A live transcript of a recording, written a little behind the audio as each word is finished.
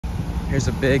Here's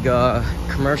a big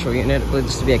commercial unit. I believe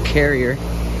this to be a carrier.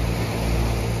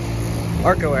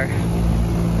 Arco-Air.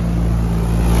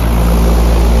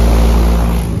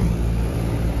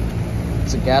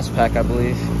 It's a gas pack, I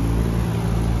believe.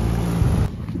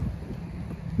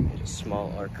 There's a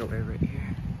small Arco-Air right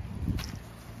here.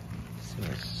 It's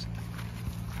nice.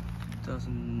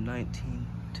 2019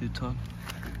 2-ton.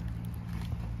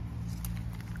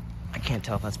 I can't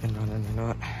tell if that's been running or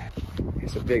not.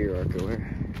 Here's a bigger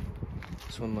Arco-Air.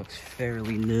 This one looks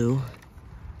fairly new.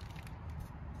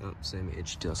 Oh, same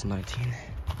age, 2019.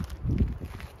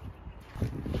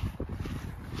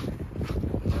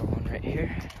 Another one right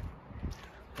here.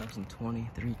 2020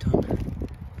 3-ton.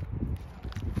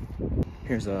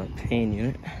 Here's a pane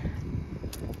unit.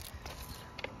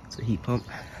 It's a heat pump.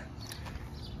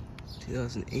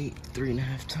 2008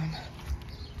 3.5-ton.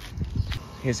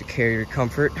 Here's a carrier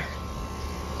comfort.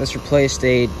 This replaced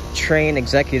a Train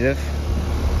Executive.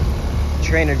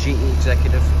 Trainer GE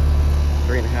Executive.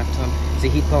 3.5-ton. It's a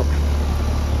heat pump.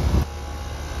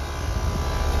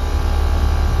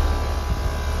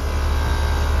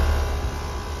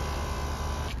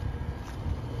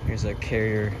 Here's a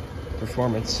carrier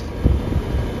performance.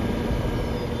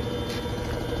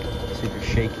 Super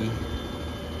shaky.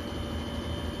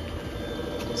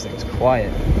 This thing's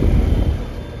quiet.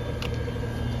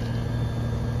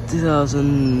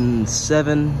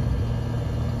 2007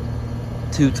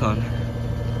 2-ton.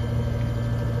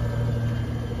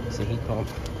 It's a heat pump.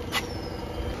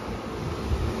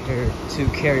 Here are 2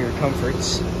 carrier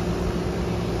comforts. This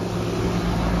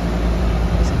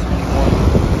is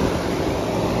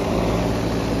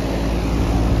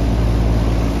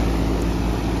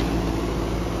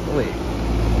 21. Wait,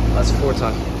 that's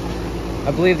 4-ton.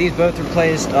 I believe these both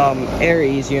replaced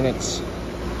Aries units.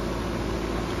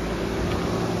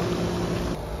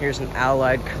 Here's an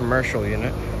Allied commercial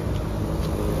unit.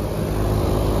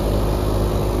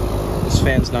 This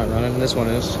fan's not running, this one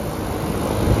is.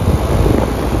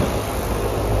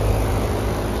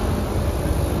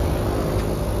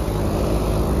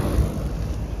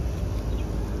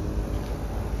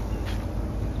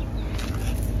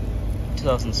 In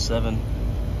 2007,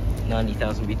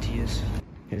 90,000 BTUs.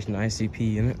 Here's an ICP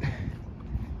unit.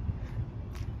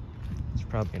 It's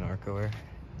probably an Arco-Air.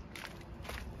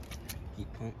 Heat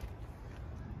pump.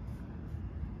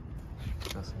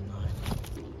 2009.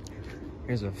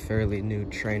 Here's a fairly new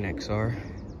Train XR.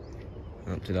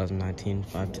 2019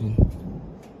 5-ton.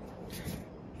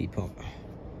 Heat pump.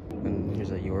 And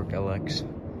here's a York LX,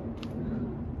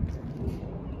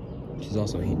 which is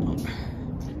also a heat pump.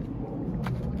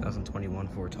 2021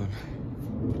 4-ton.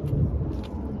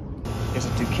 Here's a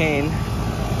Duquesne.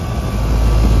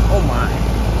 Oh my,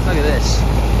 look at this.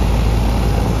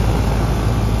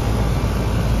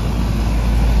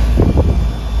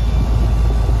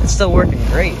 It's still working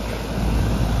great.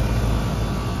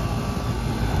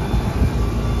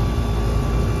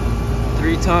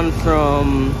 Three-ton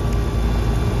from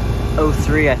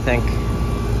 03, I think.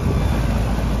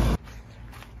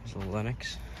 There's a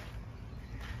Lennox.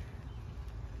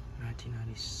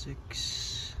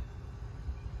 1996.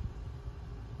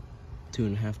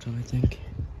 2.5-ton, I think.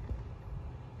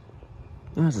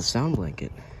 Oh, it's a sound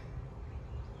blanket.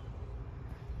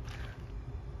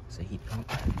 It's a heat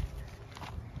pump.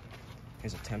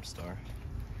 Here's a temp star.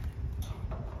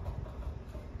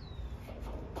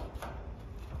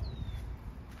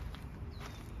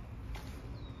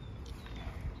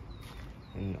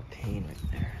 And a pane right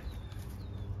there.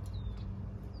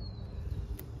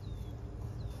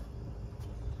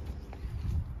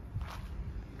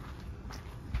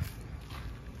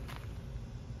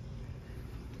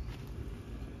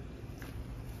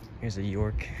 Here's a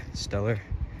York Stellar.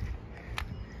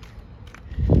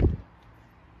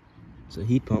 It's a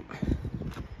heat pump.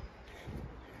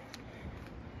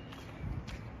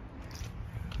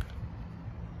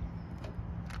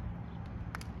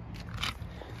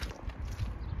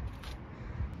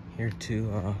 Here are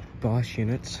 2 Bosch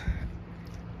units.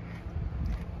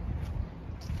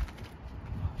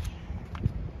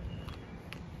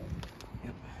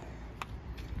 Yep.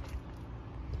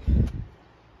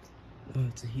 Oh,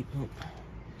 it's a heat pump.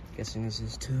 Guessing this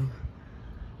is 2.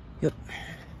 Yep.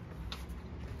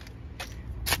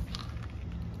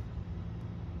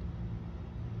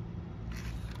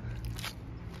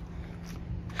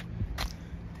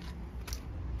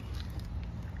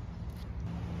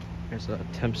 There's a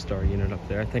temp star unit up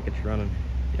there. I think it's running.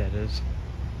 Yeah, it is.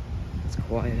 It's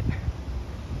quiet.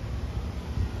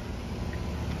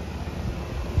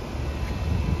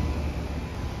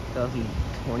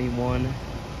 2021. I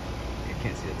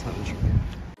can't see the tonnage right now.